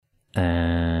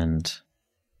And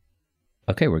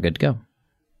okay, we're good to go.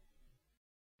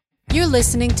 You're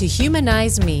listening to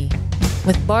Humanize Me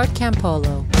with Bart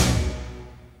Campolo.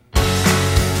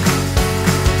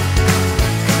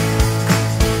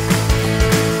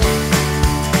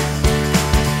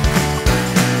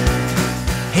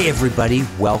 Hey everybody,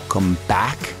 welcome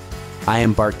back. I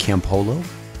am Bart Campolo,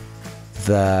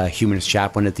 the humanist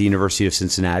chaplain at the University of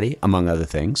Cincinnati, among other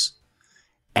things.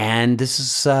 And this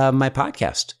is my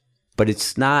podcast. But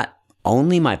it's not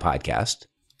only my podcast.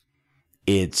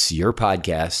 It's your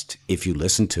podcast if you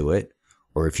listen to it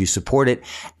or if you support it.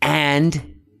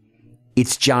 And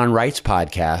it's John Wright's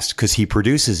podcast because he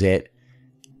produces it.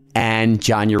 And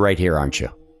John, you're right here, aren't you?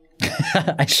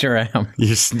 I sure am.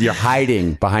 You're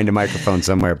hiding behind a microphone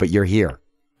somewhere, but you're here.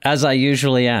 As I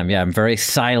usually am. Yeah, I'm very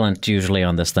silent usually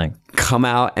on this thing. Come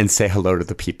out and say hello to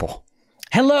the people.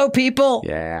 Hello, people.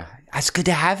 Yeah, it's good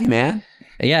to have you, man.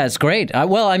 Yeah, it's great.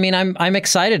 Well, I mean, I'm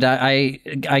excited. I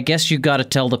guess you got to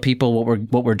tell the people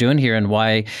what we're doing here and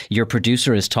why your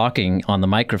producer is talking on the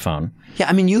microphone. Yeah,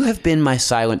 I mean, you have been my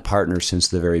silent partner since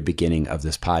the very beginning of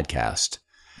this podcast,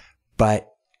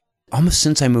 but almost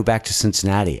since I moved back to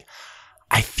Cincinnati,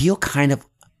 I feel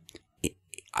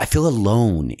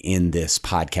alone in this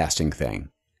podcasting thing,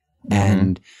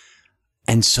 and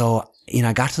so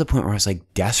I got to the point where I was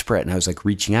like desperate, and I was like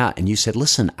reaching out, and you said,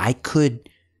 "Listen, I could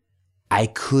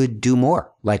do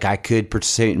more. Like I could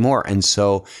participate more." And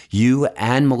so you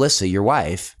and Melissa, your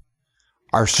wife,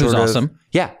 are sort of awesome.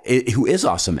 Yeah, who is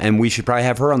awesome. And we should probably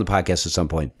have her on the podcast at some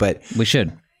point. But we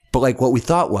should. But like what we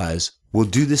thought was, we'll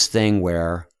do this thing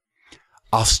where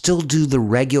I'll still do the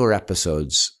regular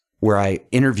episodes where I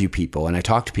interview people and I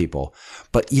talk to people.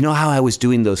 But you know how I was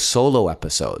doing those solo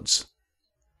episodes?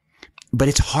 But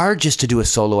it's hard just to do a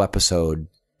solo episode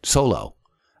solo.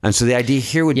 And so the idea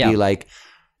here would be like,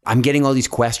 I'm getting all these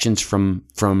questions from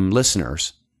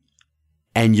listeners,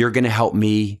 and you're going to help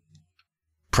me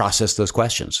process those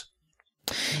questions.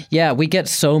 Yeah, we get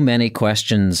so many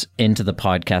questions into the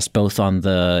podcast, both on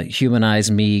the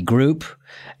Humanize Me group,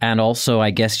 and also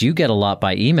I guess you get a lot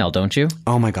by email, don't you?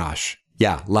 Oh my gosh.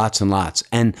 Yeah, lots and lots.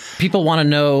 And people want to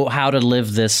know how to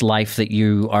live this life that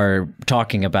you are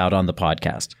talking about on the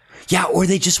podcast. Yeah, or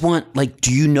they just want, like,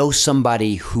 do you know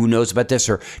somebody who knows about this?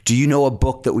 Or do you know a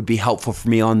book that would be helpful for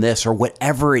me on this? Or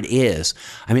whatever it is.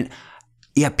 I mean,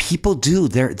 yeah, people do.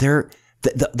 The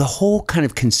whole kind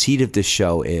of conceit of this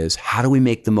show is, how do we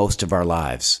make the most of our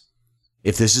lives?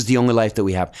 If this is the only life that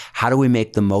we have, how do we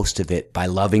make the most of it by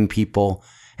loving people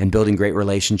and building great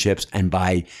relationships and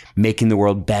by making the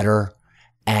world better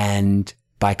and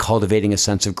by cultivating a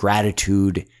sense of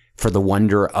gratitude for the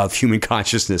wonder of human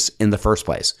consciousness in the first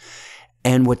place?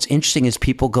 And what's interesting is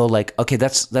people go like, okay,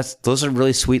 those are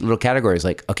really sweet little categories.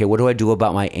 Like, okay, what do I do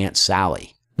about my Aunt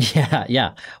Sally?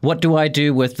 Yeah. What do I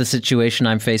do with the situation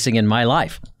I'm facing in my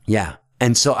life? Yeah.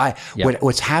 And so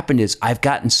what's happened is I've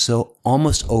gotten so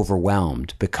almost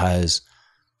overwhelmed because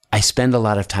I spend a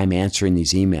lot of time answering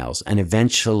these emails, and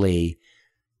eventually,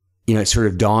 it sort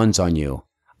of dawns on you,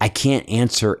 I can't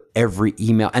answer every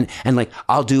email. And like,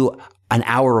 I'll do an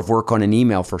hour of work on an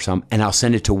email for some, and I'll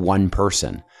send it to one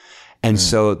person. And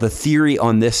so the theory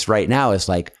on this right now is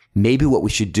like, maybe what we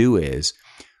should do is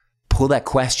pull that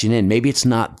question in. Maybe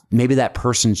that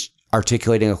person's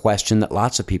articulating a question that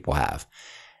lots of people have,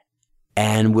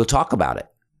 and we'll talk about it,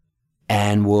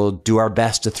 and we'll do our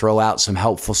best to throw out some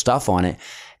helpful stuff on it.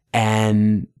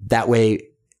 And that way,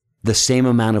 the same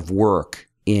amount of work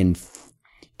in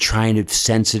trying to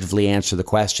sensitively answer the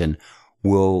question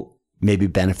will maybe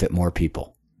benefit more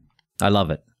people. I love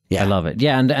it. Yeah. I love it.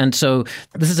 Yeah. And so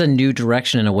this is a new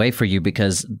direction in a way for you,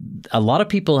 because a lot of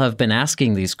people have been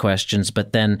asking these questions,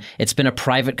 but then it's been a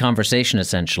private conversation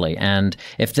essentially. And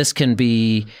if this can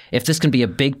be a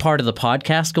big part of the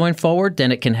podcast going forward,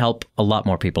 then it can help a lot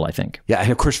more people, I think. Yeah.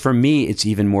 And of course, for me, it's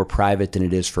even more private than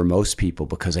it is for most people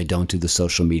because I don't do the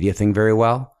social media thing very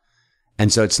well.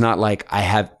 And so it's not like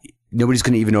nobody's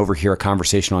going to even overhear a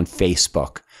conversation on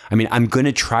Facebook. I mean, I'm going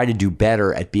to try to do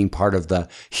better at being part of the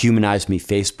Humanize Me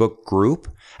Facebook group.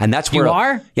 And that's where you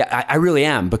are? Yeah, I really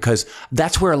am, because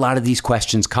that's where a lot of these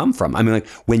questions come from. I mean, like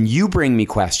when you bring me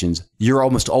questions, you're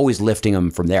almost always lifting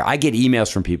them from there. I get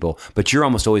emails from people, but you're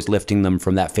almost always lifting them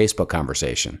from that Facebook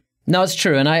conversation. No, it's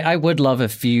true. And I would love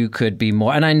if you could be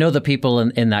more, and I know the people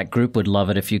in that group would love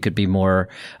it if you could be more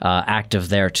active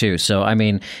there too. So, I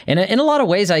mean, in a lot of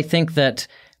ways, I think that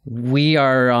we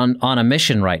are on a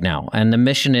mission right now. And the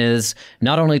mission is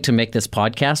not only to make this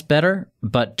podcast better,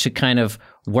 but to kind of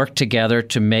work together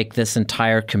to make this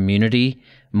entire community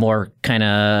more kind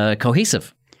of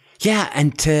cohesive. Yeah,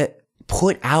 and to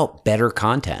put out better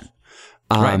content.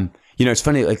 Right. it's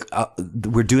funny, like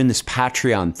we're doing this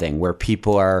Patreon thing where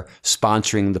people are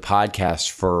sponsoring the podcast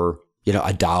for,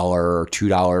 $1 or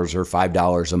 $2 or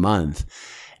 $5 a month.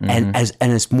 And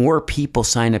as more people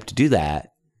sign up to do that,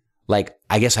 like,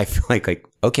 I guess I feel like,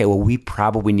 okay, well, we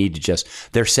probably need to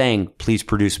they're saying, please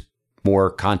produce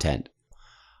more content.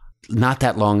 Not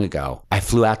that long ago, I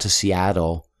flew out to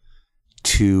Seattle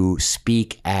to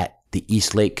speak at the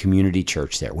East Lake Community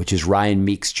Church there, which is Ryan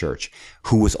Meek's church,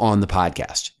 who was on the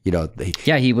podcast.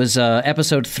 He was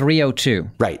episode 302.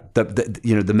 Right.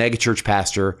 The megachurch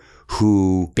pastor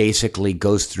who basically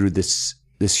goes through this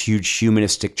huge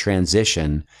humanistic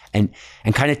transition and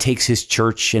kind of takes his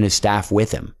church and his staff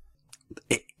with him.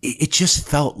 It just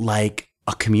felt like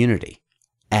a community.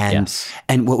 And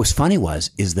what was funny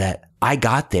is that I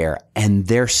got there and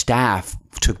their staff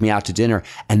took me out to dinner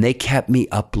and they kept me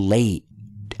up late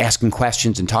asking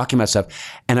questions and talking about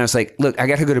stuff. And I was like, look, I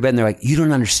got to go to bed. And they're like, you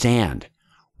don't understand.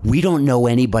 We don't know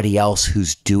anybody else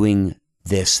who's doing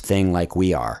this thing like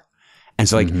we are. And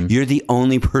so you're the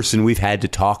only person we've had to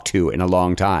talk to in a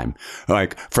long time,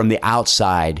 like from the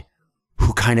outside,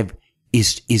 who kind of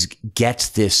gets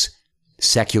this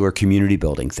secular community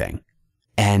building thing.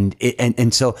 And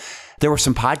so there were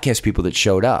some podcast people that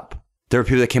showed up. There were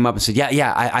people that came up and said,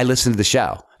 I listened to the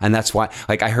show. And that's why,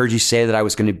 like, I heard you say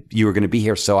that you were going to be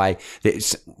here. So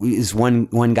this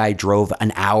one guy drove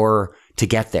an hour to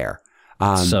get there.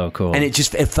 So cool. And it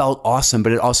felt awesome,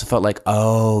 but it also felt like,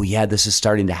 oh yeah, this is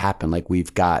starting to happen. Like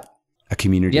we've got a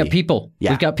community. Yeah. People.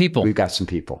 Yeah. We've got people. We've got some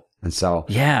people. And so.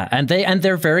 Yeah. And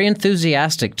they're very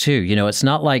enthusiastic too. It's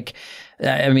not like, so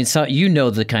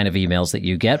the kind of emails that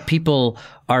you get. People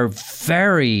are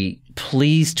very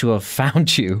pleased to have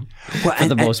found you for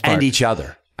the most part. And each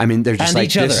other. I mean, they're just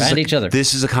each other.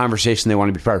 This is a conversation they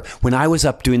want to be part of. When I was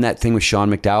up doing that thing with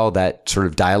Sean McDowell, that sort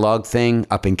of dialogue thing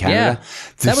up in Canada.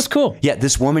 That was cool. Yeah.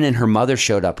 This woman and her mother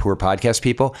showed up who were podcast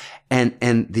people. And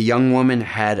the young woman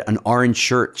had an orange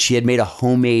shirt. She had made a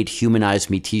homemade Humanize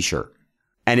Me t-shirt.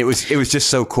 And it was just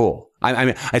so cool. I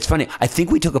mean, it's funny. I think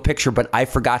we took a picture, but I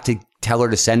forgot to tell her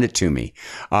to send it to me.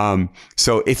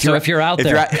 So if you're out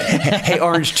there, hey,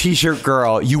 orange t-shirt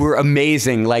girl, you were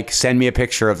amazing. Like, send me a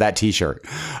picture of that t-shirt.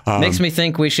 Makes me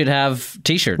think we should have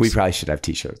t-shirts. We probably should have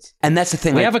t-shirts. And that's the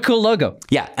thing. We have a cool logo.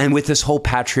 Yeah. And with this whole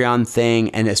Patreon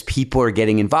thing, and as people are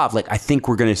getting involved, like, I think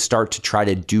we're going to start to try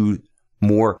to do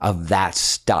more of that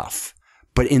stuff.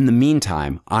 But in the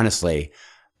meantime, honestly,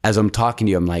 as I'm talking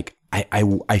to you, I'm like,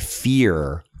 I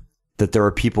fear that there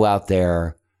are people out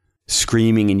there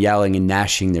screaming and yelling and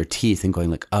gnashing their teeth and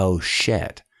going like, oh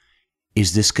shit,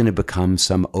 is this going to become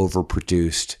some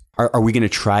overproduced? Are we going to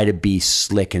try to be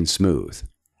slick and smooth?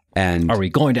 And are we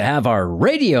going to have our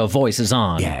radio voices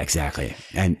on? Yeah, exactly.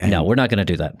 And no, we're not going to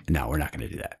do that. No, we're not going to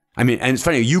do that. I mean, and it's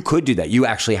funny, you could do that. You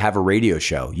actually have a radio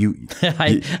show.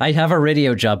 I have a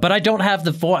radio job, but I don't have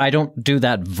I don't do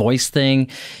that voice thing.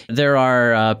 There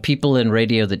are people in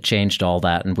radio that changed all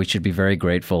that, and we should be very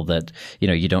grateful that,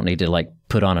 you don't need to like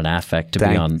put on an affect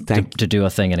to do a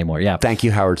thing anymore. Yeah. Thank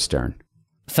you, Howard Stern.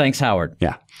 Thanks, Howard.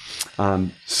 Yeah.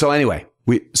 So anyway,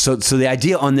 so the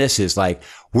idea on this is like,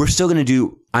 I'm still going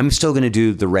to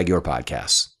do the regular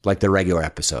podcasts, like the regular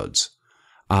episodes.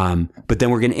 But then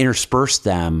we're going to intersperse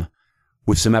them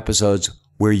with some episodes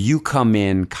where you come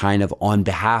in kind of on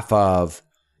behalf of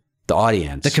the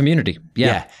audience. The community.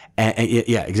 Yeah.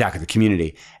 Yeah, exactly. The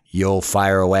community. You'll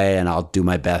fire away and I'll do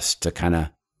my best to kind of.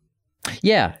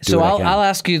 Yeah. So I'll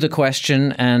ask you the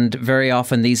question, and very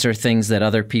often these are things that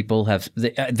other people have.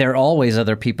 They're always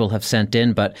other people have sent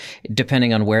in, but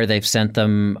depending on where they've sent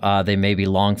them, they may be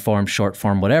long form, short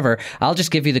form, whatever. I'll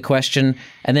just give you the question,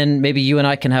 and then maybe you and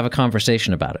I can have a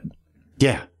conversation about it.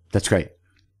 Yeah, that's great.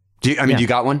 Do you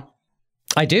got one?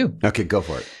 I do. Okay, go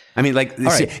for it. I mean, like,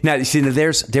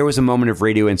 there was a moment of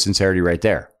radio insincerity right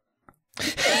there.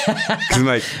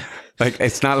 Like,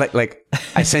 it's not like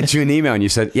I sent you an email and you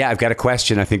said, yeah, I've got a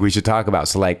question I think we should talk about.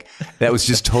 So like, that was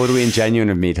just totally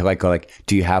ingenuine of me to go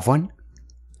do you have one?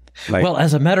 Like, well,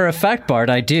 as a matter of fact, Bart,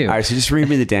 I do. All right. So just read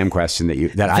me the damn question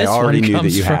that I already knew that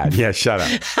you had. Yeah. Shut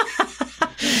up.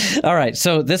 All right.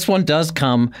 So this one does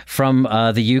come from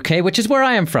the UK, which is where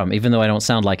I am from, even though I don't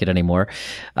sound like it anymore.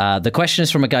 The question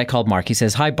is from a guy called Mark. He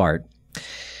says, hi, Bart.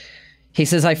 He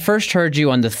says, I first heard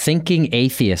you on the Thinking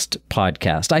Atheist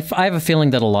podcast. I have a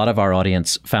feeling that a lot of our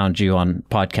audience found you on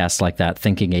podcasts like that,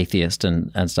 Thinking Atheist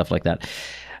and stuff like that.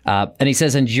 And he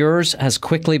says, and yours has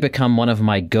quickly become one of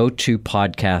my go-to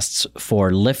podcasts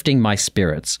for lifting my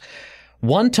spirits.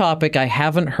 One topic I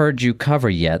haven't heard you cover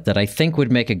yet that I think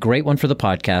would make a great one for the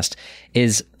podcast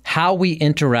is how we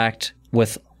interact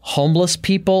with homeless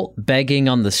people begging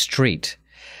on the street.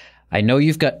 I know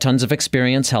you've got tons of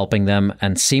experience helping them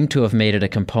and seem to have made it a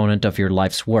component of your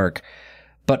life's work.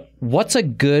 But what's a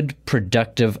good,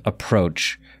 productive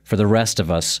approach for the rest of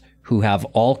us who have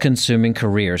all-consuming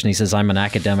careers? And he says, I'm an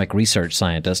academic research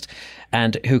scientist,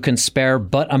 and who can spare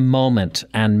but a moment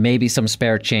and maybe some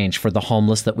spare change for the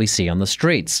homeless that we see on the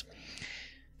streets.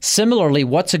 Similarly,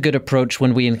 what's a good approach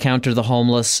when we encounter the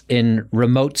homeless in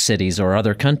remote cities or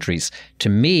other countries? To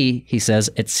me, he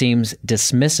says, it seems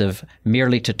dismissive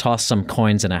merely to toss some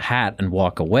coins in a hat and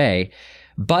walk away.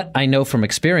 But I know from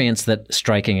experience that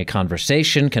striking a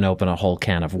conversation can open a whole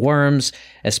can of worms,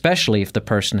 especially if the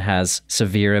person has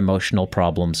severe emotional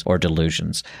problems or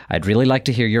delusions. I'd really like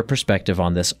to hear your perspective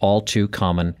on this all too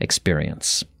common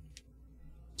experience.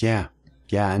 Yeah.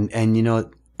 And you know,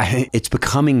 it's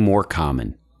becoming more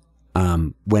common.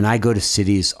 When I go to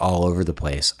cities all over the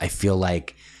place, I feel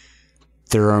like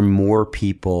there are more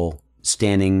people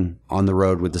standing on the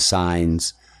road with the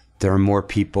signs. There are more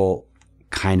people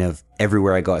kind of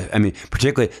everywhere I go. I mean,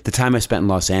 particularly the time I spent in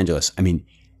Los Angeles. I mean,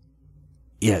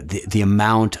 yeah, the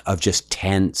amount of just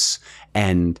tents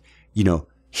and, you know,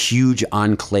 huge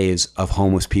enclaves of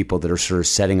homeless people that are sort of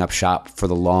setting up shop for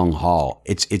the long haul.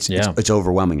 It's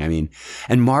overwhelming. I mean,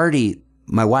 and Marty,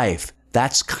 my wife,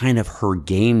 that's kind of her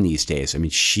game these days. I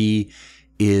mean, she's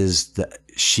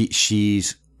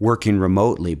working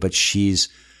remotely, but she's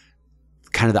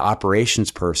kind of the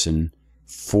operations person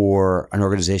for an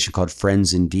organization called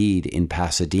Friends Indeed in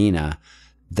Pasadena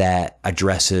that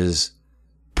addresses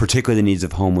particularly the needs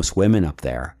of homeless women up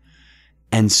there.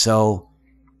 And so,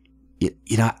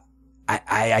 you know,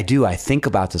 I think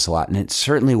about this a lot. And it's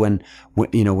certainly when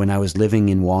I was living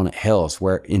in Walnut Hills,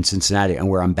 in Cincinnati, and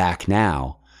where I'm back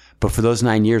now. But for those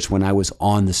 9 years when I was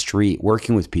on the street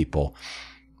working with people,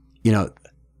 you know,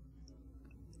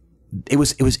 it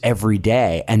was every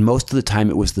day. And most of the time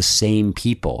it was the same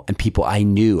people and people I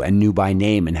knew and knew by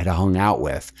name and had hung out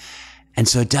with. And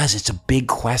so it's a big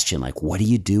question. Like, what do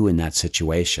you do in that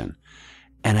situation?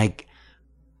 And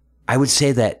I would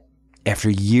say that after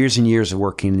years and years of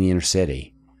working in the inner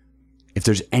city, if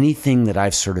there's anything that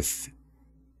I've sort of,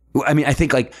 I mean, I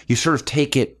think like you sort of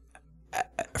take it,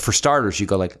 for starters, you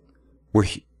go like,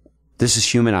 this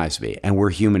is Humanize Me, and we're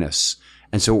humanists.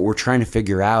 And so what we're trying to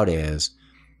figure out is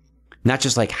not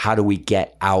just like, how do we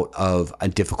get out of a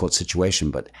difficult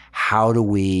situation, but how do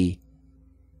we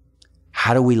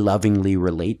lovingly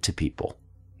relate to people?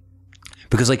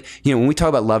 Because like, you know, when we talk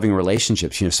about loving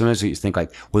relationships, you know, sometimes we think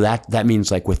like, well, that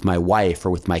means like with my wife or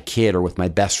with my kid or with my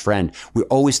best friend. We're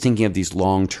always thinking of these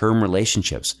long-term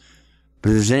relationships, but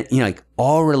there's, you know, like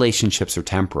all relationships are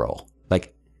temporal.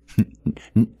 Like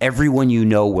everyone you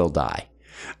know will die.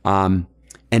 And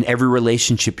every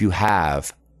relationship you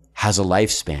have has a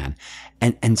lifespan.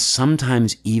 And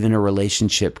sometimes even a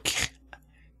relationship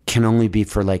can only be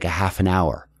for like a half an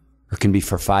hour or can be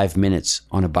for 5 minutes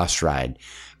on a bus ride.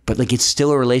 But like, it's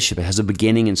still a relationship. It has a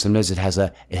beginning and sometimes it has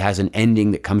an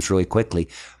ending that comes really quickly,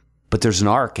 but there's an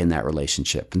arc in that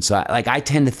relationship. And so I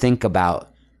tend to think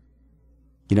about,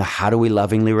 you know, how do we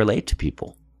lovingly relate to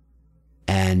people?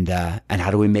 And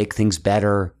how do we make things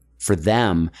better for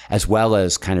them, as well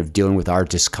as kind of dealing with our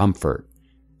discomfort?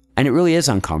 And it really is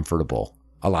uncomfortable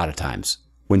a lot of times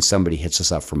when somebody hits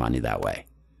us up for money that way.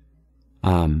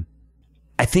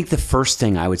 I think the first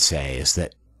thing I would say is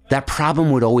that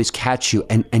problem would always catch you.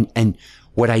 And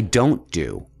what I don't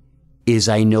do is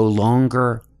I no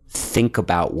longer think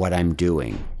about what I'm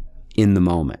doing in the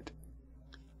moment.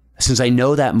 Since I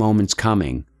know that moment's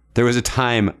coming, there was a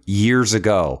time years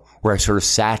ago where I sort of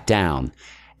sat down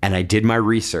and I did my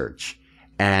research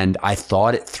and I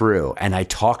thought it through and I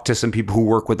talked to some people who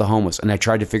work with the homeless and I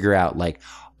tried to figure out, like,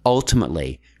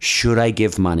 ultimately, should I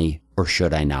give money or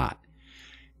should I not?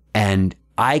 And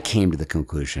I came to the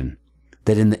conclusion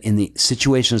that in the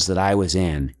situations that I was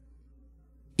in,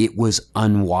 it was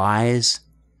unwise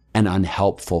and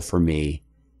unhelpful for me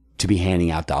to be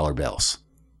handing out dollar bills.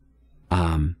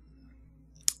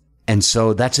 And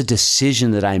so that's a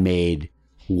decision that I made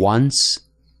once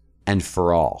and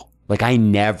for all. Like, I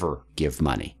never give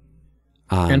money.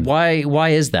 And why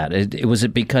is that? Was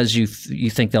it because you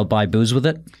think they'll buy booze with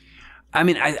it? I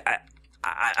mean,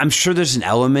 I'm sure there's an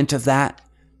element of that,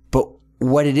 but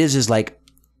what it is like,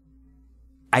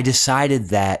 I decided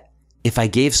that if I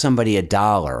gave somebody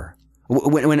 $1,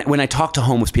 when I talk to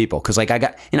homeless people, because like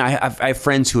I have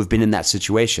friends who have been in that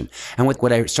situation, and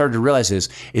what I started to realize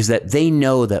is that they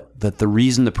know that the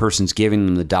reason the person's giving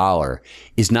them the $1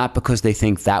 is not because they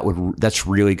think that's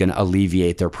really going to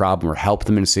alleviate their problem or help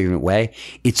them in a significant way.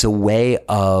 It's a way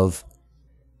of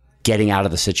getting out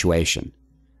of the situation.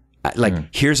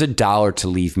 Like, here's $1 to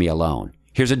leave me alone.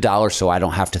 Here's $1 so I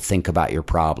don't have to think about your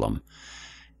problem.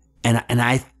 And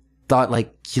I thought,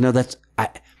 like, you know,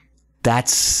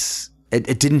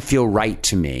 it didn't feel right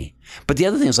to me. But the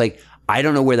other thing is, like, I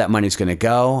don't know where that money's going to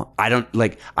go. I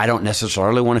don't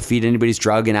necessarily want to feed anybody's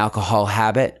drug and alcohol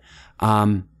habit.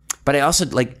 But I also,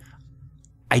 like,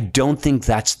 I don't think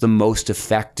that's the most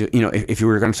effective, you know, if you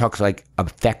were going to talk like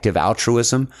effective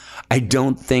altruism, I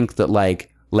don't think that,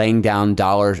 like, laying down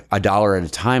a dollar at a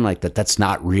time like that, that's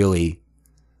not really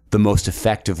the most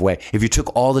effective way. If you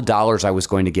took all the dollars I was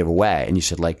going to give away and you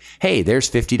said, like, hey, there's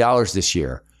 $50 this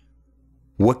year.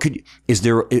 What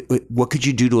could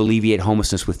you do to alleviate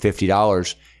homelessness with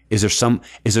 $50? Is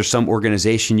there some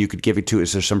organization you could give it to?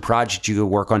 Is there some project you could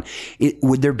work on?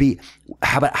 Would there be,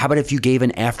 how about if you gave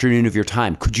an afternoon of your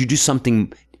time? Could you do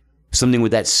something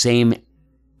with that same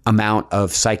amount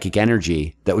of psychic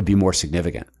energy that would be more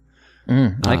significant?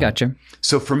 I got you.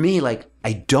 So for me, like,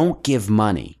 I don't give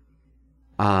money.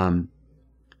 But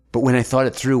when I thought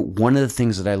it through, one of the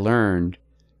things that I learned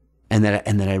and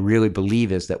that I really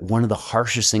believe is that one of the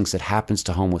harshest things that happens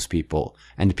to homeless people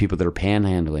and to people that are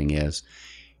panhandling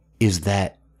is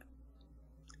that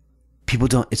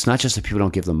it's not just that people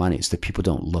don't give them money, it's that people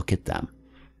don't look at them.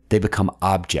 They become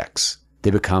objects.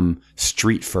 They become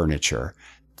street furniture.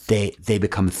 They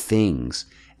become things.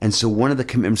 And so one of the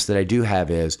commitments that I do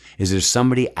have is if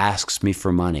somebody asks me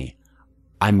for money,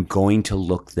 I'm going to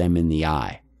look them in the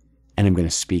eye and I'm going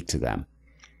to speak to them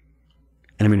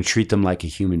and I'm going to treat them like a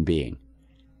human being.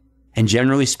 And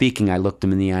generally speaking, I look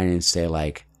them in the eye and say,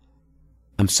 like,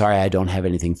 I'm sorry, I don't have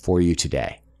anything for you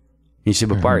today. And you say,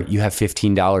 but Bart, you have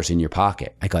 $15 in your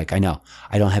pocket. I go, like, I know,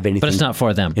 I don't have anything. But it's not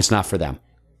for them. It's not for them.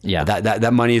 Yeah.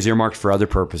 That money is earmarked for other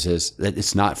purposes. That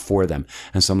it's not for them.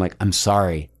 And so I'm like, I'm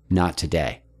sorry, not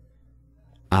today.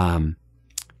 But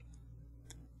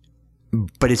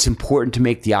it's important to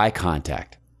make the eye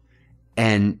contact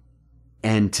and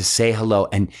to say hello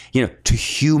and, you know, to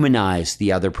humanize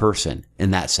the other person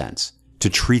in that sense, to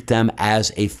treat them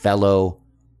as a fellow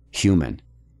human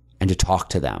and to talk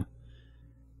to them.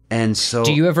 And so,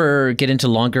 do you ever get into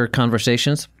longer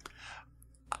conversations?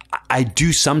 I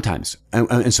do sometimes.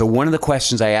 And so one of the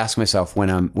questions I ask myself when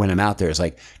I'm out there is,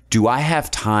 like, do I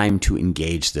have time to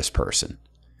engage this person?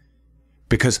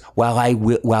 Because while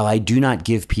I do not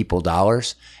give people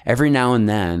dollars, every now and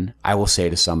then I will say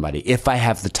to somebody, if I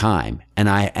have the time and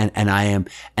I'm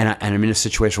in a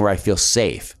situation where I feel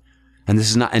safe, and this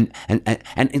is not, and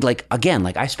like, again,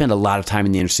 like, I spend a lot of time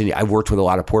in the inner city. I've worked with a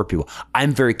lot of poor people.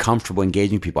 I'm very comfortable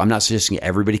engaging people. I'm not suggesting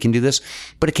everybody can do this,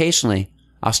 but occasionally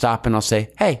I'll stop and I'll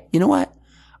say, hey, you know what?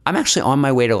 I'm actually on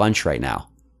my way to lunch right now.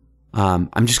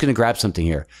 I'm just going to grab something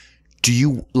here.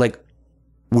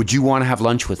 Would you want to have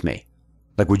lunch with me?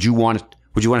 Like, would you want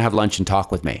to have lunch and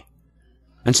talk with me?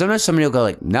 And sometimes somebody will go,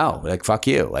 like, no, like, fuck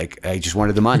you. Like, I just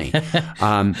wanted the money.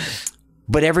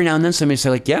 But every now and then somebody will say,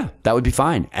 like, yeah, that would be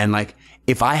fine. And, like,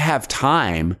 if I have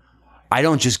time, I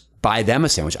don't just buy them a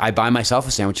sandwich. I buy myself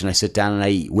a sandwich and I sit down and I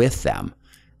eat with them.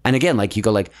 And again, like, you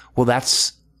go, like, well,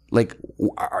 that's, like,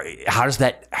 how does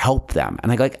that help them?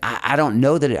 And I go, like, I don't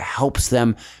know that it helps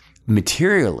them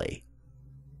materially,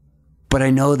 but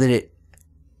I know that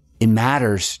it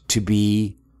matters to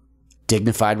be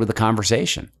dignified with the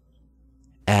conversation.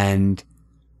 And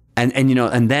you know,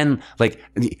 and then, like,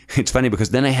 it's funny because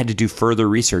then I had to do further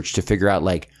research to figure out,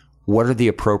 like, what are the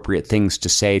appropriate things to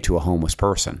say to a homeless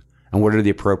person? And what are the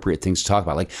appropriate things to talk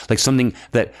about? Like something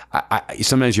that I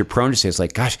sometimes you're prone to say is,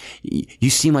 like, gosh,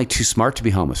 you seem like too smart to be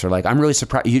homeless. Or, like, I'm really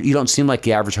surprised. You don't seem like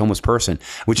the average homeless person,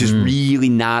 which is really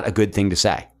not a good thing to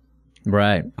say.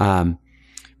 Right.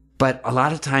 But a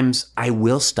lot of times I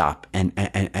will stop and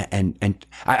I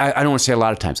don't want to say a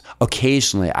lot of times.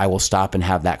 Occasionally I will stop and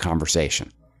have that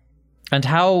conversation. And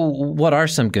what are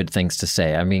some good things to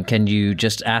say? I mean, can you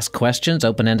just ask questions,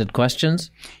 open-ended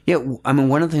questions? Yeah. I mean,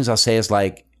 one of the things I'll say is,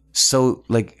 like, so,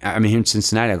 like, I mean, here in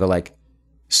Cincinnati, I'll go, like,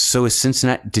 so is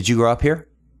Cincinnati, did you grow up here?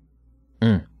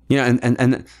 You know,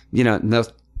 and you know, no,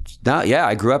 yeah,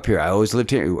 I grew up here. I always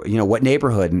lived here. You know, what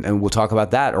neighborhood? And we'll talk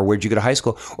about that. Or where'd you go to high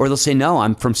school? Or they'll say, no,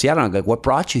 I'm from Seattle. I'm like, what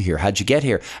brought you here? How'd you get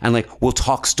here? And, like, we'll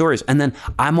talk stories. And then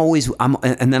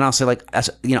and then I'll say, like,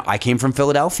 you know, I came from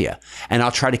Philadelphia, and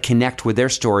I'll try to connect with their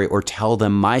story or tell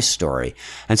them my story.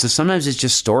 And so sometimes it's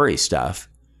just story stuff.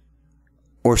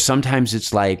 Or sometimes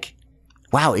it's like,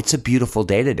 wow, it's a beautiful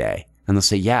day today. And they'll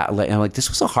say, yeah. And I'm like, this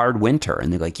was a hard winter.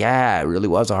 And they're like, yeah, it really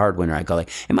was a hard winter. I go, like,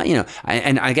 you know,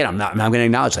 and again, I'm going to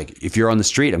acknowledge, like, if you're on the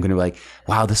street, I'm going to be like,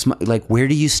 wow, like, where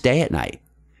do you stay at night?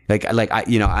 Like,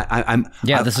 you know,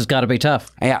 this has got to be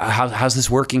tough. Yeah. How's this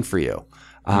working for you?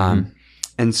 And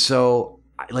so,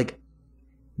 like,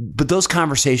 but those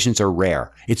conversations are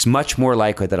rare. It's much more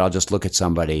likely that I'll just look at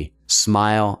somebody,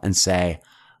 smile, and say,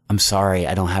 "I'm sorry,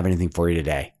 I don't have anything for you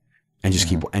today," and just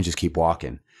keep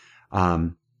walking.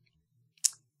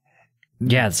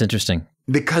 Yeah, it's interesting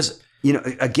because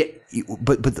again,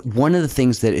 but one of the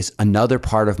things that is another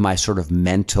part of my sort of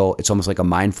mental, it's almost like a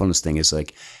mindfulness thing, is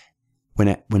like when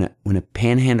a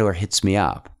panhandler hits me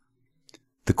up,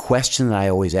 the question that I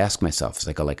always ask myself is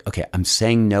like, okay, I'm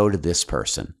saying no to this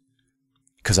person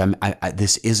because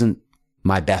this isn't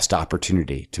my best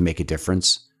opportunity to make a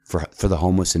difference for the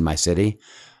homeless in my city,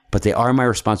 but they are my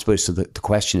responsibility. So the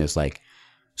question is like,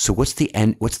 so what's the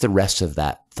end? What's the rest of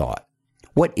that thought?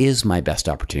 What is my best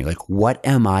opportunity? Like, what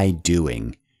am I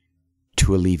doing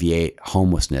to alleviate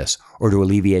homelessness or to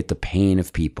alleviate the pain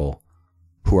of people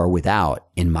who are without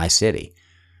in my city?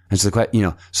 And so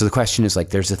the question is like,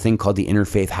 there's a thing called the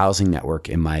Interfaith Housing Network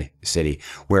in my city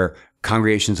where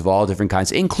congregations of all different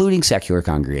kinds, including secular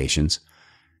congregations,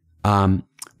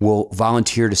 will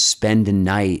volunteer to spend a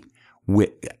night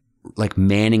with, like,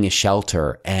 manning a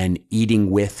shelter and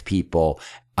eating with people,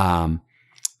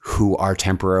 who are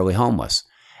temporarily homeless.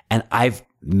 And I've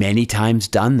many times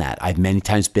done that. I've many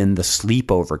times been the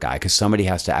sleepover guy because somebody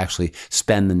has to actually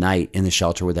spend the night in the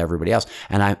shelter with everybody else.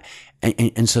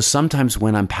 And so sometimes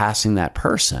when I'm passing that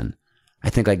person, I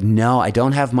think like, no, I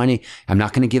don't have money. I'm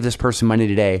not going to give this person money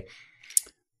today.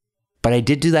 But I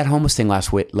did do that homeless thing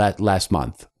last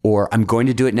month, or I'm going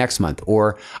to do it next month,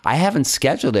 or I haven't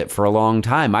scheduled it for a long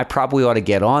time. I probably ought to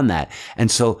get on that.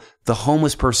 And so the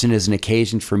homeless person is an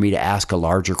occasion for me to ask a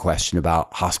larger question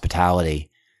about hospitality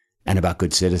and about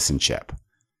good citizenship.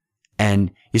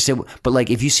 And you say, but like,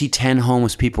 if you see 10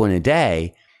 homeless people in a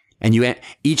day and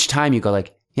each time you go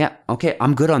like, yeah, okay,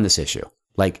 I'm good on this issue.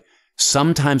 Like,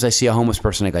 sometimes I see a homeless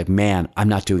person, I go like, man, I'm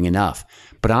not doing enough.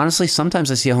 But honestly,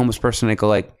 sometimes I see a homeless person, I go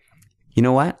like, you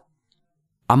know what?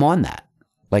 I'm on that.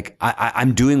 Like,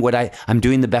 I'm doing I'm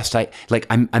doing the best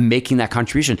I'm making that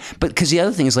contribution. But because the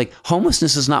other thing is like,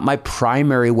 homelessness is not my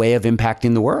primary way of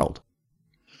impacting the world.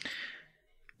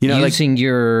 Using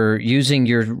your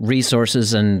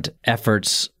resources and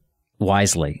efforts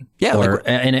wisely, or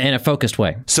in a focused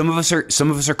way. Some of us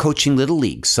are coaching little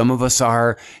leagues. Some of us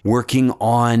are working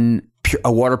on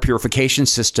a water purification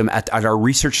system at our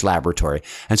research laboratory.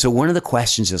 And so one of the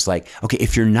questions is like, okay,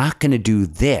 if you're not going to do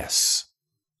this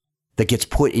that gets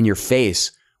put in your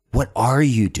face, what are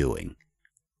you doing?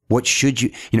 What should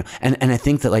you, and I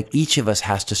think that like each of us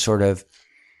has to sort of,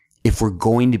 if we're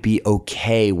going to be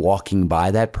okay walking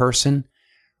by that person,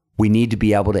 we need to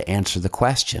be able to answer the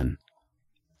question,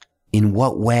 in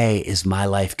what way is my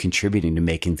life contributing to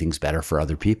making things better for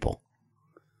other people?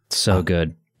 So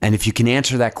good. And if you can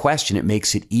answer that question, it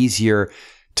makes it easier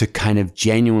to kind of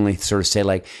genuinely sort of say,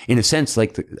 like, in a sense,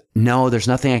 like, no, there's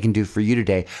nothing I can do for you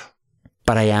today,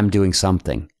 but I am doing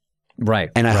something.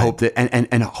 Right. And I hope that,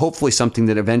 and hopefully something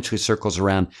that eventually circles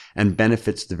around and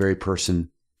benefits the very person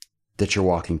that you're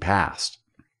walking past.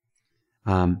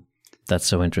 That's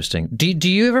so interesting. Do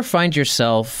you ever find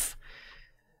yourself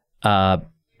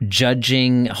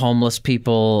judging homeless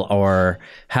people or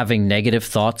having negative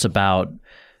thoughts about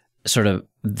sort of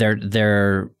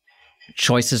their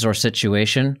choices or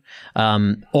situation?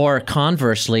 Or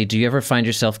conversely, do you ever find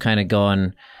yourself kind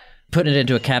of putting it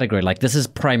into a category like, this is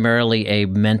primarily a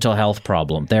mental health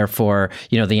problem, therefore,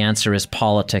 the answer is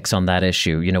politics on that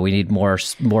issue. We need more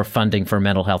funding for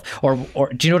mental health, or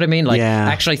do you know what I mean? Like,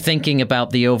 actually thinking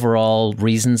about the overall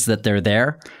reasons that they're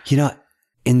there.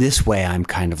 In this way, I'm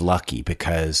kind of lucky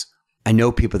because I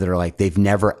know people that are like, they've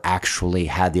never actually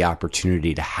had the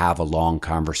opportunity to have a long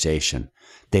conversation.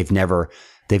 They've never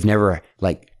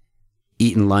like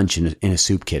eaten lunch in a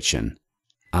soup kitchen,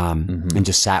 and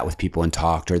just sat with people and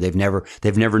talked, or they've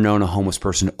never known a homeless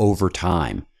person over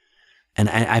time. And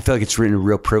I feel like it's been a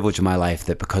real privilege in my life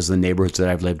that because of the neighborhoods that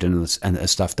I've lived in and the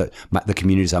stuff that the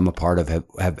communities I'm a part of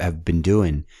have been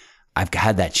doing, I've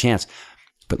had that chance.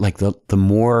 But like the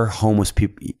more homeless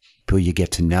people you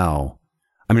get to know,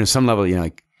 I mean, at some level,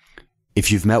 like, if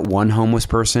you've met one homeless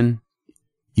person,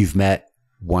 you've met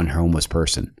one homeless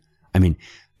person. I mean,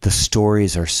 the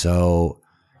stories are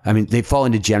they fall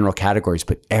into general categories,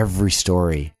 but every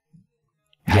story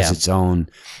has its own.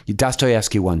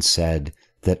 Dostoevsky once said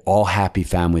that all happy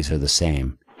families are the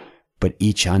same, but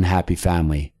each unhappy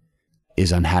family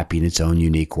is unhappy in its own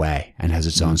unique way and has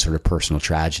its own sort of personal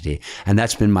tragedy. And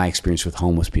that's been my experience with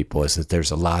homeless people, is that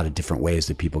there's a lot of different ways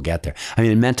that people get there. I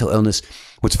mean, in mental illness,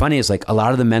 what's funny is like a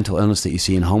lot of the mental illness that you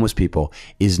see in homeless people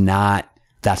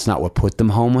that's not what put them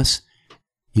homeless.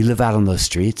 You live out on those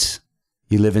streets.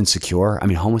 You live insecure. I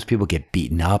mean, homeless people get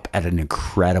beaten up at an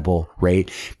incredible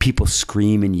rate. People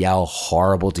scream and yell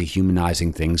horrible,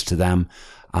 dehumanizing things to them.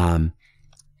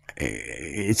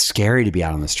 It's scary to be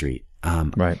out on the street.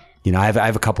 Right. You know, I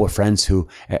have a couple of friends who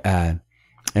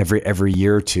every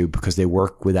year or two, because they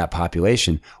work with that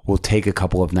population, will take a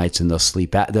couple of nights and they'll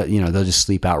sleep out. They'll just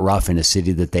sleep out rough in a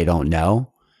city that they don't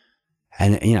know,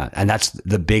 and that's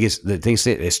the thing.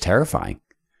 It's terrifying.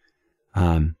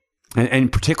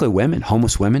 And particularly women,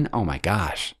 homeless women. Oh my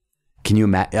gosh. Can you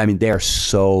imagine? I mean, they are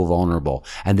so vulnerable,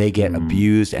 and they get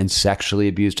abused and sexually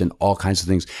abused and all kinds of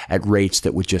things at rates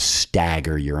that would just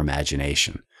stagger your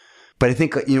imagination. But I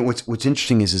think, what's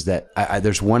interesting is that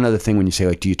there's one other thing when you say,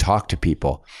 like, do you talk to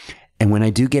people? And when I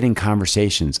do get in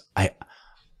conversations, I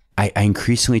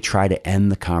increasingly try to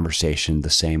end the conversation the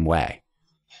same way,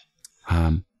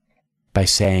 by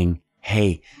saying,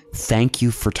 hey, thank you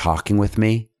for talking with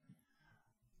me.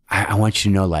 I want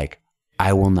you to know, like,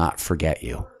 I will not forget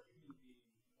you.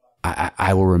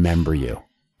 I will remember you.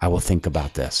 I will think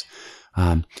about this.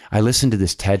 I listened to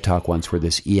this TED Talk once where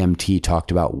this EMT talked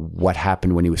about what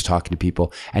happened when he was talking to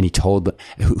people, and he told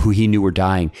who he knew were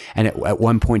dying. And at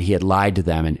one point he had lied to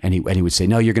them, and he would say,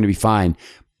 no, you're going to be fine.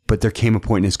 But there came a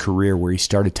point in his career where he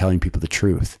started telling people the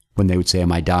truth when they would say,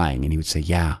 am I dying? And he would say,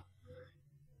 yeah,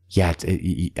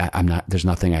 I'm not, there's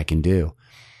nothing I can do.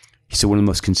 He said one of the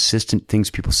most consistent things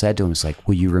people said to him is like,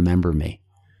 will you remember me?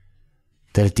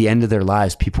 That at the end of their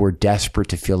lives, people were desperate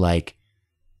to feel like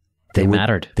they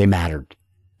mattered. They mattered,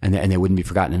 and they wouldn't be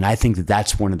forgotten. And I think that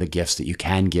that's one of the gifts that you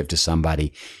can give to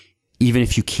somebody, even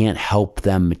if you can't help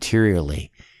them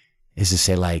materially, is to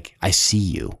say, like, I see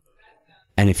you.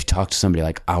 And if you talk to somebody,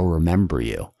 like, I'll remember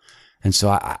you. And so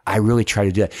I really try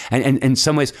to do that. And in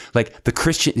some ways, like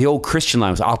the old Christian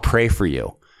line was, I'll pray for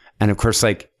you. And of course,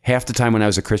 like, half the time when I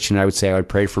was a Christian, I would say I would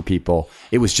pray for people.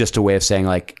 It was just a way of saying,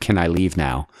 like, can I leave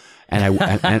now? And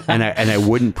I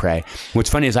wouldn't pray. What's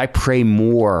funny is I pray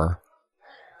more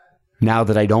now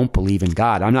that I don't believe in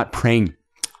God. I'm not praying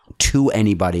to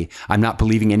anybody. I'm not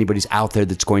believing anybody's out there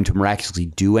that's going to miraculously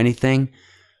do anything.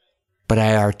 But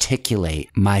I articulate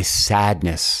my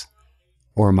sadness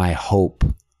or my hope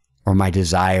or my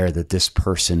desire that this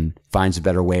person finds a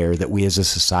better way, or that we as a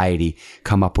society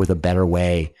come up with a better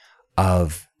way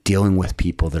of dealing with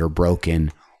people that are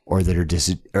broken or that are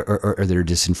that are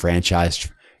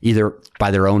disenfranchised, either by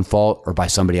their own fault or by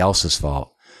somebody else's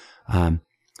fault.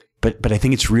 But I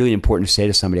think it's really important to say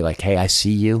to somebody, like, hey, I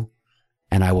see you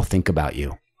and I will think about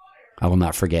you. I will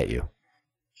not forget you.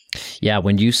 Yeah.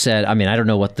 When you said, I mean, I don't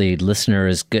know what how the listener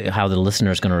is going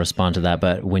to respond to that,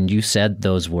 but when you said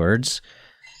those words,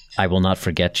 I will not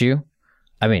forget you,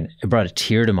 I mean, it brought a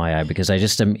tear to my eye, because I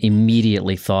just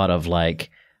immediately thought of,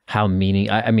 like, how I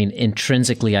mean,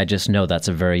 intrinsically, I just know that's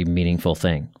a very meaningful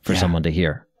thing for someone to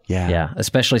hear. Yeah. Yeah.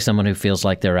 Especially someone who feels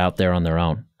like they're out there on their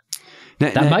own.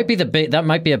 That might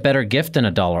be a better gift than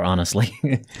 $1, honestly.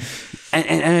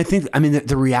 and I think, I mean,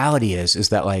 the reality is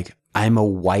that, like, I'm a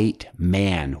white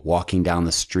man walking down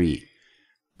the street.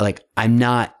 Like, I'm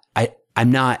not,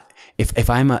 if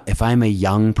I'm a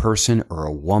young person or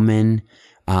a woman,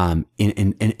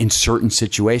 in certain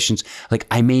situations, like,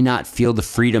 I may not feel the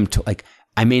freedom to, like,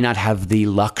 I may not have the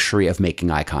luxury of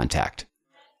making eye contact.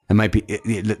 It might be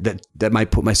that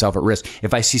might put myself at risk.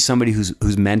 If I see somebody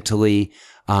who's mentally,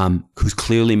 who's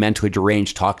clearly mentally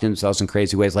deranged, talking to themselves in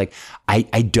crazy ways, like, I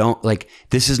don't, like,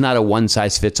 this is not a one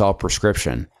size fits all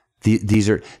prescription. These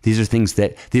are things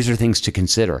to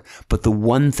consider. But the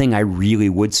one thing I really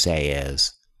would say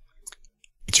is,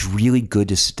 it's really good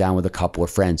to sit down with a couple of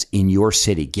friends in your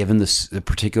city, given the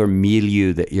particular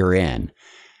milieu that you're in,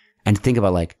 and think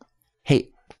about, like, hey,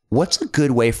 what's a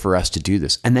good way for us to do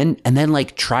this? And then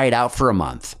like, try it out for a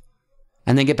month,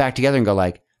 and then get back together and go,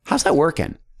 like, how's that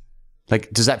working?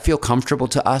 Like, does that feel comfortable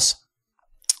to us?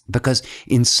 Because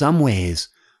in some ways,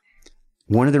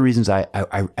 one of the reasons I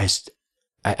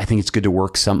think it's good to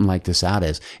work something like this out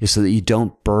is so that you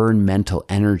don't burn mental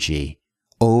energy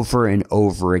over and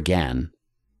over again,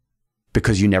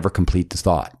 because you never complete the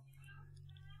thought.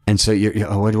 And so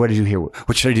what did you hear?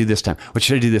 What should I do this time? What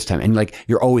should I do this time? And, like,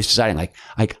 you're always deciding,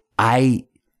 like I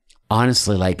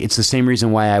honestly, like, it's the same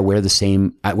reason why I wear the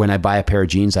same, when I buy a pair of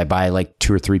jeans, I buy like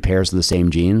 2 or 3 pairs of the same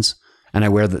jeans, and I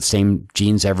wear the same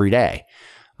jeans every day,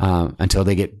 until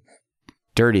they get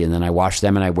dirty, and then I wash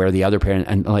them and I wear the other pair.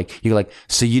 And like, you're like,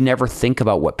 so you never think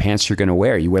about what pants you're going to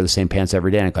wear. You wear the same pants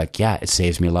every day. And I'm like, yeah, it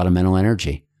saves me a lot of mental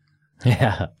energy.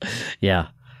 Yeah. Yeah.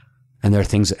 And there are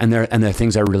things, and there are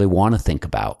things I really want to think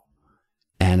about.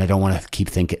 And I don't want to keep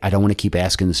thinking, I don't want to keep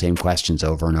asking the same questions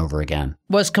over and over again.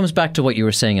 Well, it comes back to what you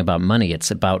were saying about money.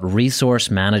 It's about resource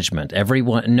management.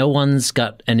 No one's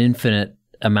got an infinite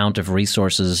amount of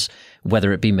resources,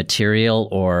 whether it be material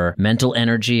or mental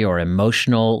energy or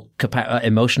emotional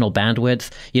bandwidth.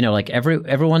 You know, like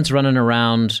everyone's running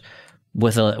around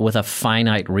with a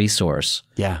finite resource.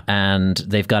 Yeah. And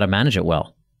they've got to manage it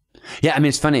well. Yeah. I mean,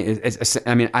 it's funny.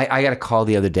 I got a call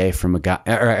the other day from a guy,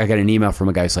 or I got an email from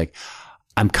a guy who's like,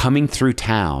 I'm coming through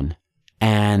town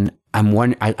and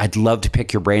I'd love to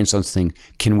pick your brains on something.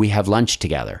 Can we have lunch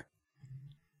together?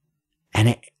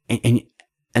 And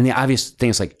the obvious thing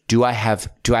is like, do I have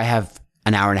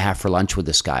an hour and a half for lunch with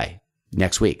this guy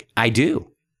next week? I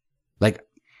do. Like,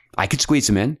 I could squeeze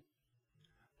him in.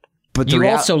 But you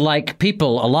also like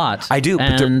people a lot. I do.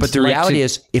 But the reality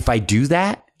is, if I do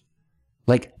that,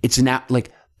 like,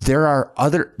 there are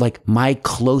other, like, my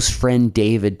close friend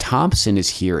David Thompson is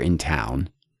here in town.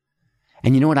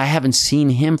 And you know what? I haven't seen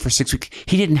him for 6 weeks.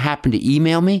 He didn't happen to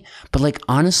email me, but like,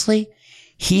 honestly,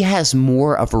 he has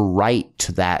more of a right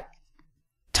to that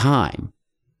time,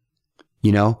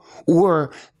 you know?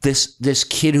 Or this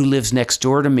kid who lives next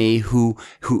door to me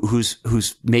who's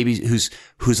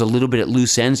a little bit at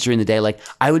loose ends during the day. Like,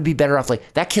 I would be better off,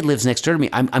 like, that kid lives next door to me.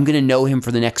 I'm going to know him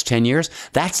for the next 10 years.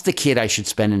 That's the kid I should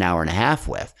spend an hour and a half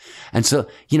with. And so,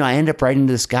 you know, I end up writing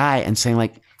to this guy and saying,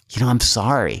 like, you know, I'm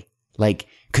sorry. Like,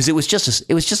 because it was just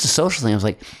a social thing. I was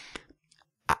like,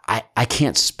 I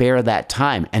can't spare that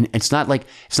time. And it's not like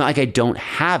I don't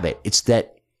have it. It's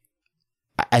that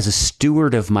as a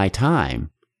steward of my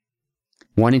time,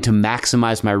 wanting to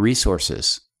maximize my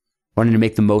resources, wanting to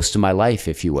make the most of my life,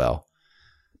 if you will.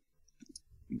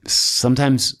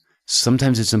 Sometimes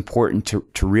it's important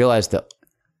to realize that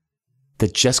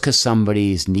just because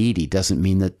somebody is needy doesn't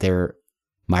mean that they're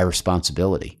my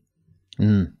responsibility.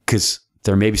 Because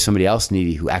there may be somebody else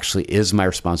needy who actually is my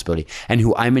responsibility and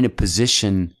who I'm in a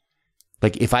position,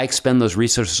 like, if I expend those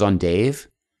resources on Dave,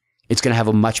 it's going to have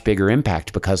a much bigger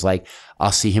impact because, like,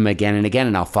 I'll see him again and again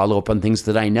and I'll follow up on things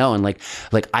that I know. And like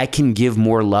I can give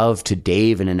more love to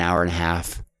Dave in an hour and a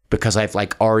half because I've,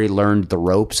 like, already learned the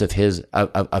ropes of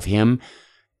him.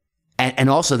 And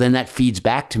also then that feeds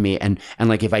back to me. And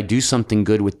like, if I do something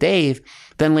good with Dave,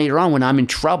 then later on when I'm in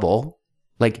trouble,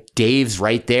 like, Dave's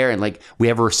right there and, like, we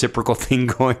have a reciprocal thing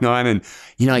going on. And,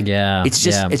 you know, like, it's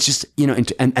just, you know,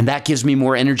 and that gives me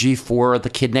more energy for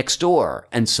the kid next door.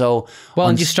 And so. Well,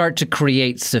 and you start to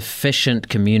create sufficient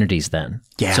communities then.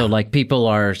 Yeah. So, like, people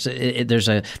are, there's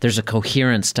a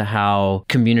coherence to how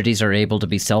communities are able to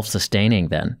be self-sustaining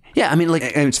then. Yeah. I mean, like,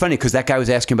 and it's funny because that guy was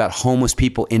asking about homeless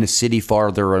people in a city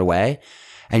farther away.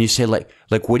 And you say, like,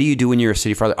 what do you do when you're a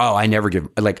city father? Oh, I never give,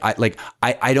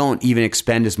 I don't even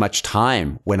expend as much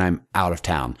time when I'm out of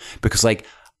town because, like,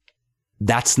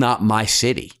 that's not my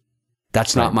city.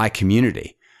 That's not my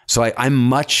community. So I'm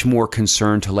much more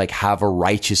concerned to, like, have a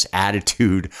righteous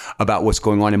attitude about what's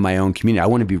going on in my own community. I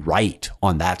want to be right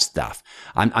on that stuff.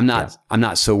 I'm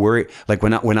not so worried. Like,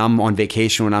 when I'm on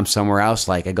vacation, when I'm somewhere else,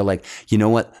 like, I go, like, you know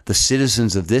what? The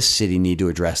citizens of this city need to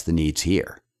address the needs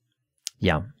here.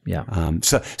 Yeah.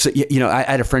 So you know, I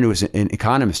had a friend who was an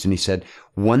economist, and he said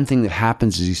one thing that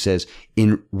happens is, he says,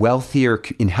 in healthier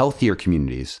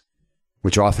communities,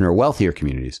 which often are wealthier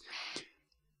communities,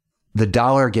 the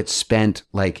dollar gets spent,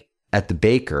 like, at the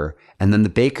baker, and then the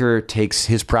baker takes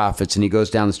his profits and he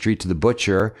goes down the street to the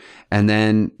butcher, and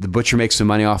then the butcher makes some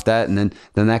money off that, and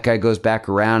then that guy goes back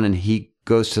around and he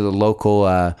goes to the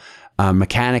local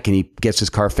mechanic and he gets his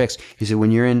car fixed. He said,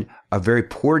 when you're in a very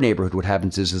poor neighborhood, what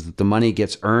happens is that the money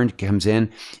gets earned, comes in,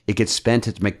 it gets spent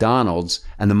at McDonald's,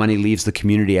 and the money leaves the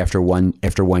community after one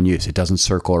use. It doesn't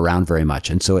circle around very much.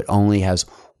 And so it only has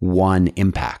one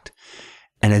impact.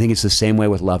 And I think it's the same way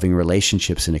with loving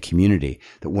relationships in a community,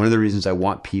 that one of the reasons I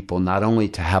want people not only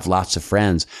to have lots of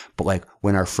friends, but, like,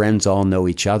 when our friends all know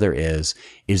each other is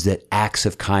that acts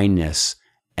of kindness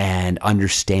and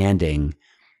understanding,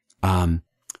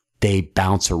 they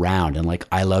bounce around. And, like,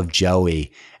 I love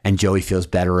Joey and Joey feels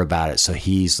better about it. So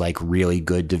he's, like, really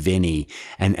good to Vinny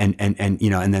and,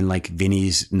 you know, and then, like,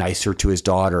 Vinny's nicer to his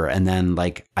daughter. And then,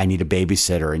 like, I need a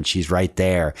babysitter and she's right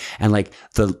there. And, like,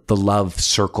 the love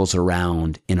circles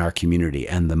around in our community,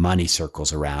 and the money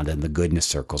circles around, and the goodness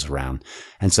circles around.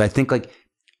 And so I think, like,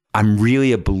 I'm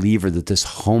really a believer that this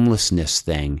homelessness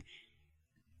thing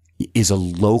is a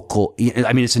local,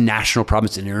 I mean, it's a national problem.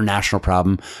 It's an international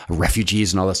problem,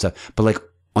 refugees and all that stuff. But, like,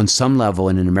 on some level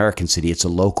in an American city, it's a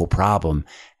local problem.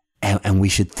 And we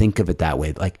should think of it that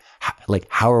way. Like,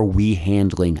 how are we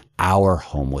handling our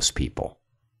homeless people?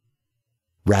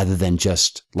 Rather than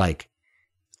just, like,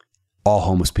 all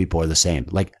homeless people are the same.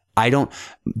 Like,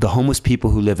 the homeless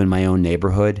people who live in my own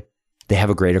neighborhood, they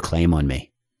have a greater claim on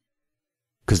me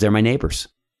because they're my neighbors.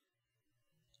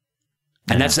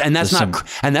 And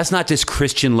that's not this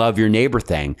Christian love your neighbor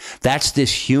thing. That's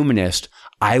this humanist.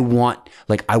 I want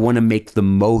to make the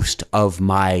most of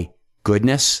my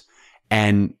goodness,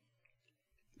 and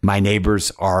my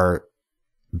neighbors are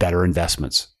better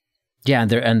investments. Yeah,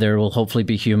 and there will hopefully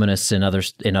be humanists in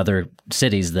other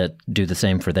cities that do the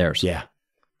same for theirs. Yeah.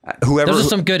 Those are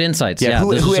some good insights. Yeah,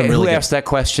 who asked that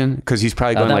question? Because he's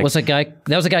probably going that was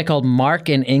a guy called Mark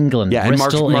in England. Yeah, and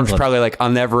Mark's probably like, I'll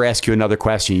never ask you another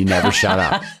question. You never shut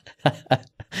up.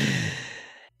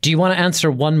 Do you want to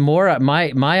answer one more?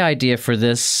 My idea for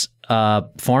this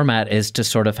format is to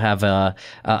sort of have a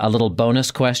little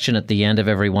bonus question at the end of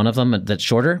every one of them that's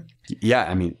shorter. Yeah,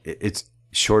 I mean, it's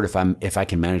short if I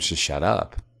can manage to shut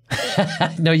up.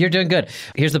 No, you're doing good.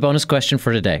 Here's the bonus question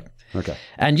for today. Okay.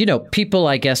 And people,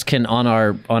 I guess, can on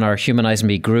our Humanize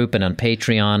Me group and on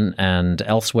Patreon and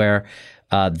elsewhere,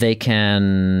 they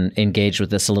can engage with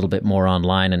this a little bit more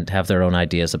online and have their own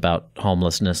ideas about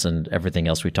homelessness and everything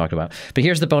else we talked about. But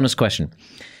here's the bonus question.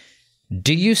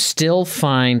 Do you still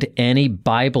find any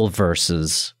Bible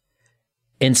verses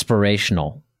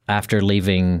inspirational after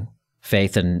leaving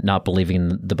faith and not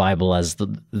believing the Bible as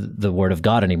the Word of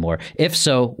God anymore? If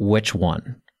so, which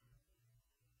one?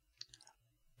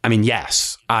 I mean,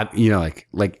 yes.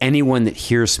 Like anyone that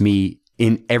hears me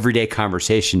in everyday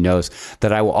conversation knows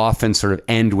that I will often sort of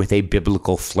end with a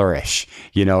biblical flourish,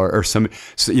 or some,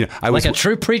 like a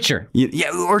true preacher. Yeah,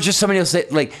 or just somebody will say,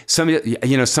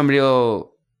 somebody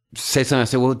will say something. I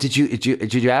say, well, did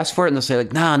you ask for it? And they'll say,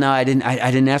 like, no, I didn't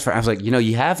ask for it. I was like,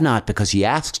 you have not, because he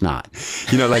asks not.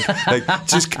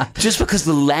 Just because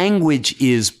the language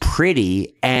is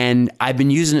pretty and I've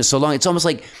been using it so long, it's almost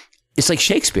like. It's like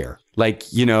Shakespeare,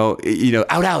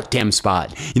 out, damn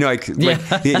spot. You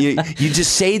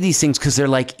just say these things because they're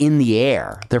like in the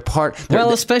air. They're part.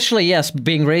 Especially, yes,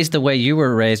 being raised the way you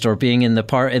were raised, or being in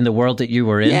the world that you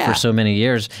were in for so many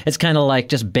years. It's kind of like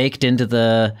just baked into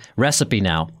the recipe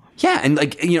now. Yeah, and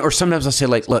or sometimes I'll say,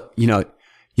 like, look,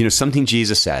 something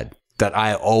Jesus said that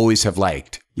I always have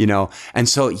liked. And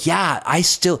so, yeah, I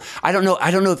don't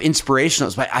know if inspirational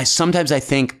is, but sometimes I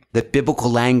think that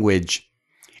biblical language.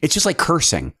 It's just like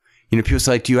cursing. People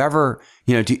say, like, do you ever,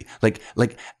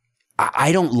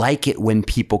 I don't like it when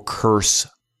people curse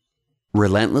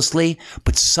relentlessly,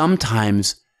 but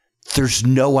sometimes there's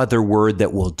no other word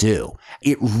that will do.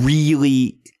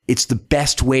 It's the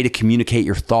best way to communicate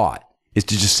your thought is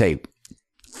to just say,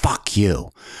 fuck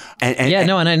you. And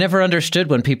I never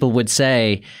understood when people would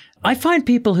say, I find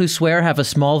people who swear have a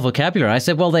small vocabulary. I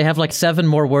said, well, they have like 7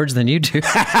 more words than you do.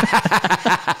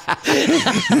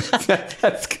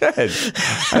 That's good.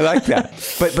 I like that.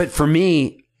 But for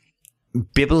me,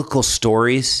 biblical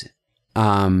stories,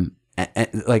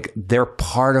 they're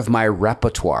part of my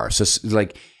repertoire. So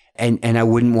and I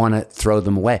wouldn't want to throw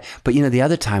them away. But the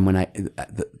other time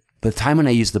the time when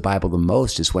I use the Bible the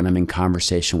most is when I'm in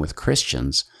conversation with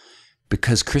Christians,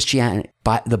 because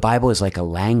the Bible is like a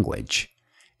language.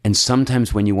 And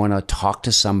sometimes when you want to talk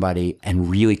to somebody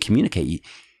and really communicate,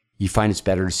 you find it's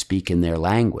better to speak in their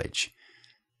language.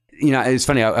 It's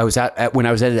funny. I was when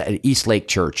I was at East Lake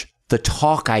Church, the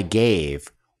talk I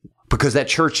gave, because that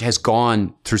church has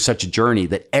gone through such a journey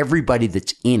that everybody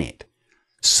that's in it,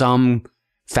 some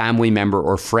family member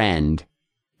or friend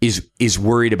is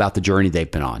worried about the journey they've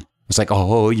been on. It's like,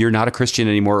 oh, you're not a Christian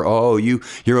anymore. Oh,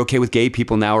 you're okay with gay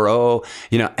people now, or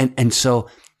and so.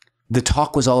 The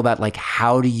talk was all about, like,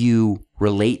 how do you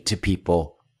relate to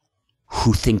people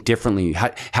who think differently?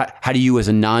 How do you, as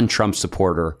a non-Trump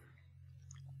supporter,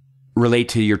 relate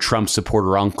to your Trump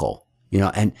supporter uncle?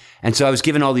 And so I was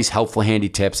given all these helpful, handy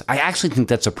tips. I actually think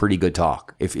that's a pretty good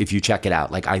talk if you check it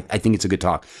out. Like, I think it's a good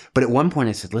talk. But at one point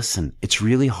I said, listen, it's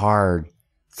really hard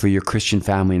for your Christian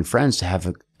family and friends to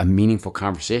have a meaningful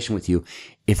conversation with you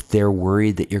if they're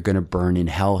worried that you're going to burn in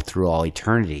hell through all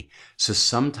eternity. So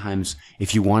sometimes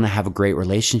if you want to have a great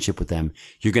relationship with them,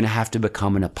 you're going to have to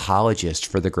become an apologist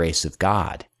for the grace of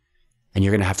God. And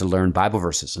you're going to have to learn Bible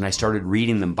verses. And I started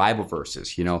reading them Bible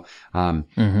verses,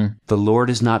 The Lord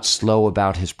is not slow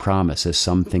about his promise, as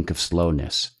some think of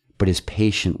slowness, but is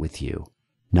patient with you,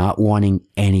 not wanting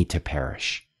any to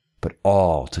perish, but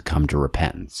all to come to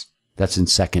repentance. That's in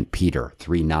 2 Peter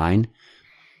 3:9.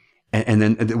 And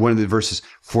then one of the verses,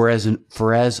 for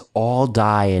as all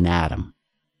die in Adam,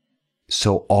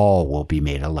 so all will be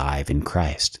made alive in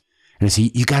Christ. And I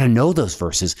say, you got to know those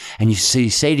verses. And you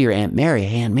say to your Aunt Mary,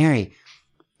 hey, Aunt Mary,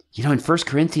 in 1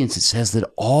 Corinthians, it says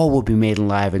that all will be made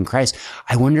alive in Christ.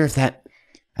 I wonder if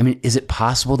is it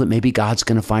possible that maybe God's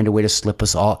going to find a way to slip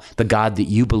us all, the God that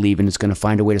you believe in is going to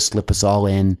find a way to slip us all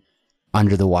in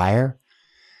under the wire?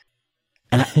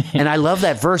 And I love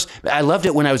that verse. I loved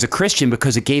it when I was a Christian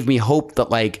because it gave me hope that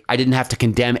like I didn't have to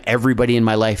condemn everybody in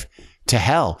my life to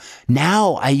hell.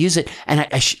 Now I use it, and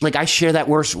I share that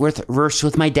verse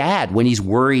with my dad when he's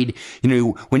worried. You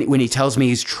know, when he tells me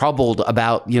he's troubled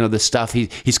about the stuff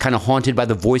he's kind of haunted by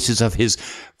the voices of his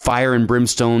fire and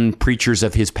brimstone preachers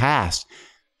of his past.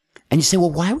 And you say,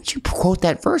 well, why would you quote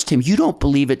that verse to him? You don't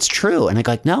believe it's true. And I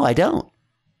go, like, no, I don't.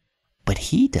 But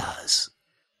he does.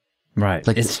 Right.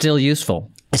 Like, it's still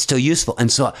useful. It's still useful. And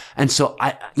so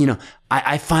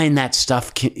I find that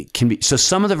stuff can be, so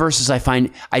some of the verses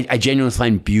I genuinely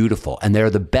find beautiful, and they're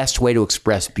the best way to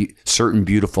express certain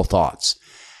beautiful thoughts.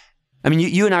 I mean,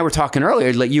 you and I were talking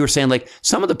earlier, like you were saying, like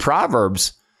some of the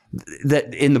Proverbs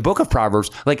that in the book of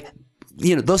Proverbs, like,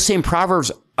 those same Proverbs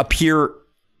appear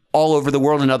all over the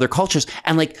world in other cultures,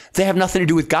 and like they have nothing to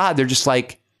do with God. They're just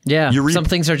like, some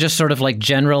things are just sort of like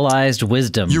generalized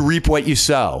wisdom. You reap what you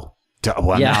sow.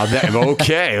 Well, now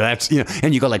okay, that's,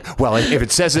 and you go like, well, if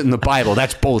it says it in the Bible,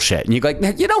 that's bullshit. And you go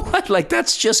like, you know what? Like,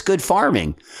 that's just good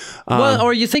farming. Well,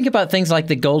 or you think about things like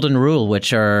the Golden Rule,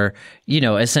 which are,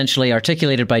 essentially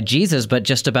articulated by Jesus, but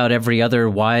just about every other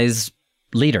wise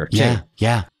leader too.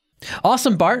 Yeah.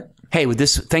 Awesome, Bart. Hey, with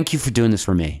this, thank you for doing this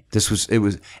for me.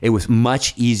 It was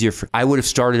much easier I would have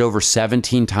started over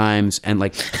 17 times, and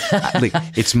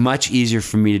it's much easier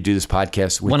for me to do this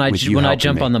podcast with you when I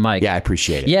jump me. on the mic. Yeah, I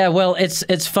appreciate it. Yeah, well,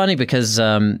 it's funny because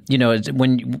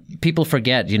when people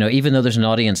forget, even though there's an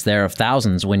audience there of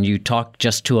thousands, when you talk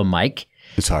just to a mic,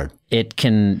 it's hard. It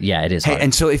is hard.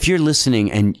 And so if you're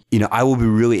listening, and I will be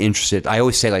really interested. I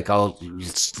always say like, oh,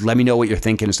 let me know what you're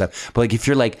thinking and stuff. But like, if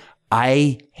you're like,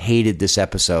 I hated this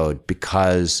episode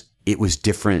because it was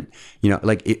different,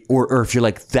 or if you're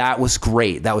like, that was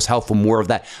great, that was helpful, more of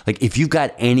that. Like, if you've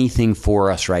got anything for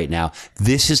us right now,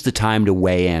 this is the time to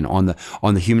weigh in on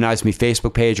the Humanize Me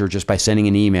Facebook page, or just by sending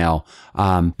an email.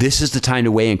 This is the time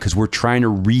to weigh in, because we're trying to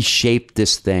reshape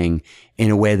this thing in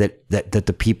a way that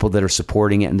the people that are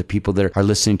supporting it and the people that are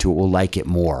listening to it will like it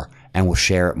more and will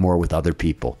share it more with other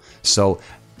people. So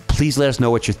please let us know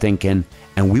what you're thinking,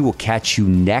 and we will catch you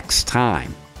next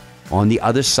time on the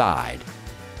other side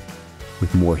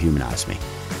with more Humanize Me.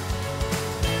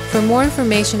 For more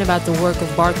information about the work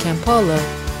of Bart Campolo,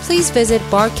 please visit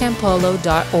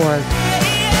bartcampolo.org.